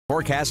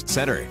Forecast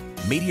Center.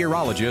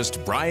 Meteorologist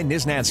Brian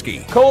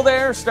Niznansky. Cold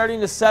air starting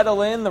to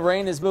settle in. The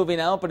rain is moving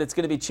out, but it's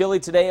going to be chilly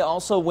today.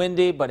 Also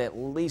windy, but at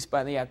least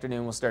by the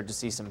afternoon we'll start to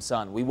see some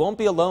sun. We won't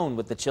be alone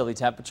with the chilly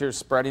temperatures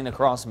spreading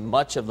across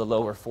much of the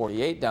lower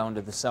 48 down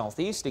to the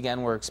southeast.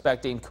 Again, we're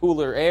expecting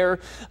cooler air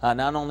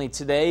not only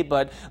today,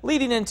 but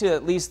leading into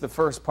at least the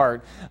first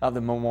part of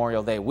the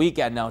Memorial Day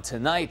weekend. Now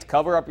tonight,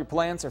 cover up your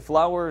plants or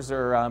flowers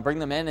or bring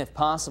them in if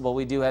possible.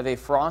 We do have a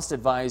frost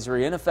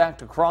advisory in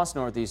effect across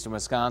northeastern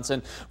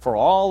Wisconsin for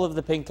all of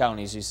the pink counties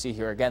you see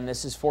here. Again,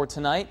 this is for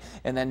tonight,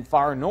 and then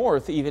far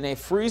north, even a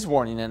freeze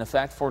warning in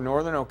effect for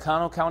northern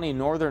O'Connell County,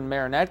 northern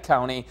Marinette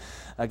County.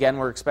 Again,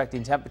 we're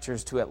expecting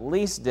temperatures to at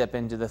least dip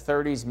into the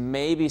 30s,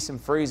 maybe some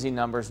freezing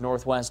numbers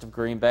northwest of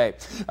Green Bay.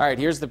 All right,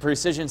 here's the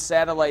precision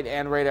satellite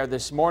and radar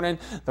this morning.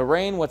 The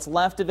rain, what's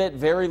left of it,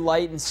 very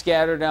light and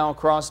scattered now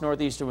across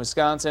northeastern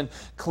Wisconsin.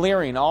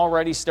 Clearing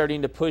already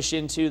starting to push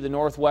into the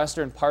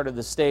northwestern part of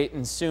the state,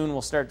 and soon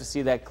we'll start to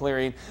see that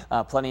clearing.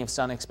 Plenty of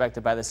sun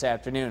expected by this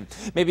afternoon.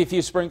 Maybe a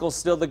few sprinkles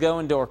still to go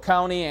in Door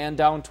County and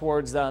down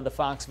towards the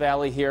Fox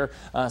Valley here,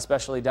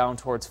 especially down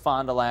towards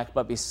Fond du Lac.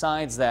 But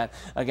besides that,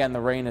 again, the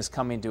rain is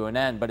coming to an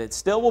end, but it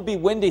still will be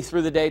windy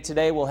through the day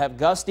today. We'll have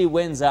gusty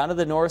winds out of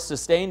the north,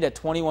 sustained at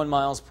 21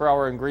 miles per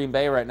hour in Green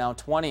Bay right now,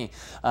 20 in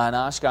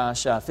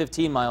Oshkosh,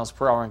 15 miles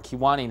per hour in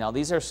Kewanee. Now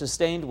these are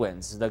sustained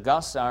winds. The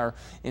gusts are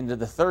into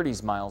the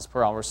 30s miles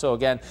per hour. So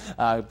again,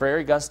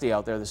 very gusty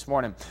out there this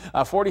morning.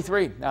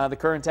 43, the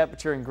current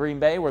temperature in Green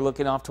Bay. We're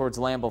looking off towards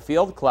Lambeau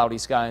Field, cloudy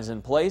skies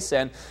in place,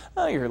 and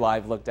your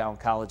live look down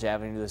College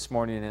Avenue this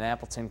morning in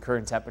Appleton,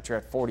 current temperature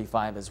at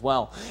 45 as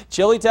well.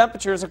 Chilly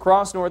temperatures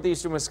across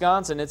northeastern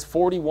Wisconsin. It's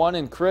 41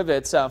 in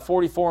Crivets,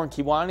 44 in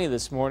Kewanee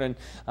this morning,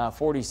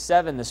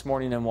 47 this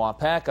morning in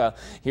Wapaka.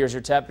 Here's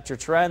your temperature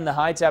trend. The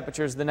high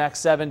temperatures the next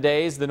 7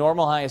 days. The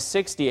normal high is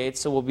 68,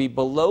 so we'll be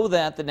below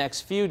that the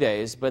next few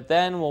days, but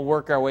then we'll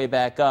work our way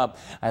back up,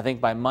 I think,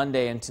 by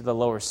Monday into the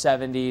lower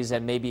 70s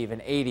and maybe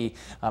even 80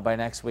 by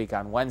next week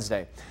on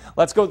Wednesday.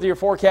 Let's go through your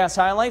forecast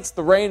highlights.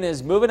 The rain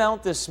is moving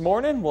out this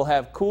morning. We'll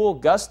have cool,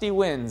 gusty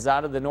winds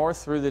out of the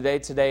north through the day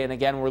today, and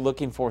again, we're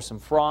looking for some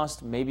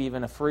frost, maybe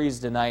even a freeze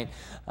tonight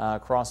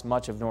across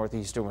much of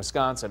northeastern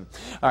Wisconsin.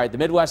 All right, the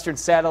Midwestern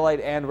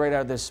satellite and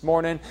radar this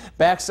morning.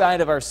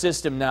 Backside of our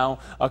system now,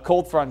 a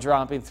cold front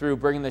dropping through,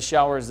 bringing the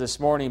showers this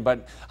morning,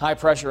 but high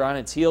pressure on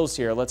its heels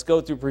here. Let's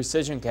go through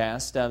precision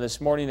cast.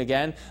 This morning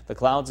again, the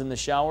clouds and the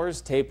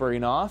showers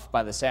tapering off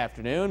by this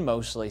afternoon,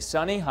 mostly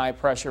sunny. High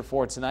pressure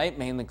for tonight,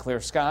 mainly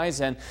clear skies.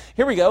 And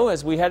here we go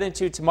as we head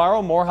into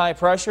tomorrow, more high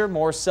pressure,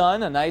 more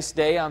sun, a nice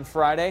day on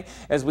Friday.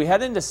 As we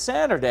head into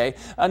Saturday,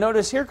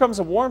 notice here comes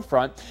a warm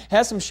front,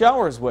 has some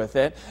showers with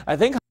it. I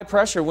think high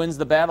pressure wins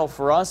the battle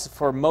for us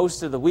for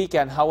most of the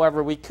weekend.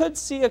 However, we could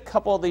see a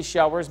couple of these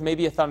showers,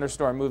 maybe a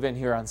thunderstorm move in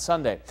here on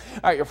Sunday. All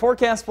right, your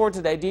forecast for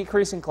today,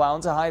 decreasing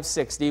clouds, a high of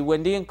 60,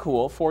 windy and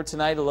cool. For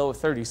tonight, a low of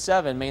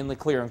 37, mainly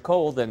clear and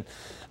cold. And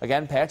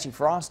again, patchy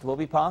frost will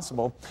be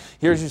possible.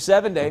 Here's your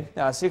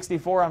 7-day,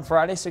 64 on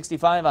Friday,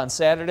 65 on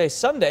Saturday.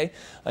 Sunday,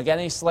 again,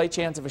 a slight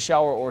chance of a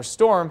shower or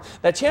storm.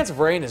 That chance of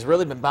rain has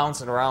really been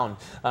bouncing around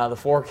the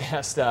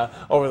forecast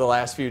over the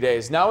last few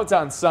days. Now it's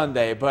on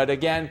Sunday, but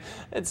again,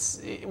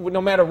 it's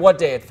no matter what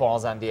day it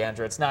falls on,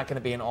 Deandra, it's not going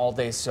to be an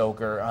all-day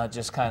soaker,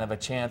 just kind of a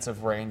chance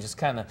of rain. Just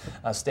kind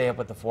of stay up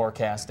with the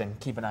forecast and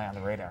keep an eye on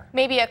the radar.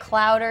 Maybe a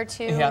cloud or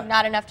two,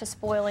 not enough to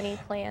spoil any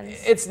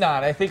plans. It's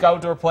not. I think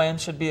outdoor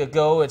plans should be a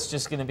go. It's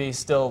just going to be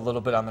still a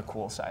little bit on the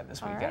cool side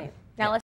this weekend. All right. Now let's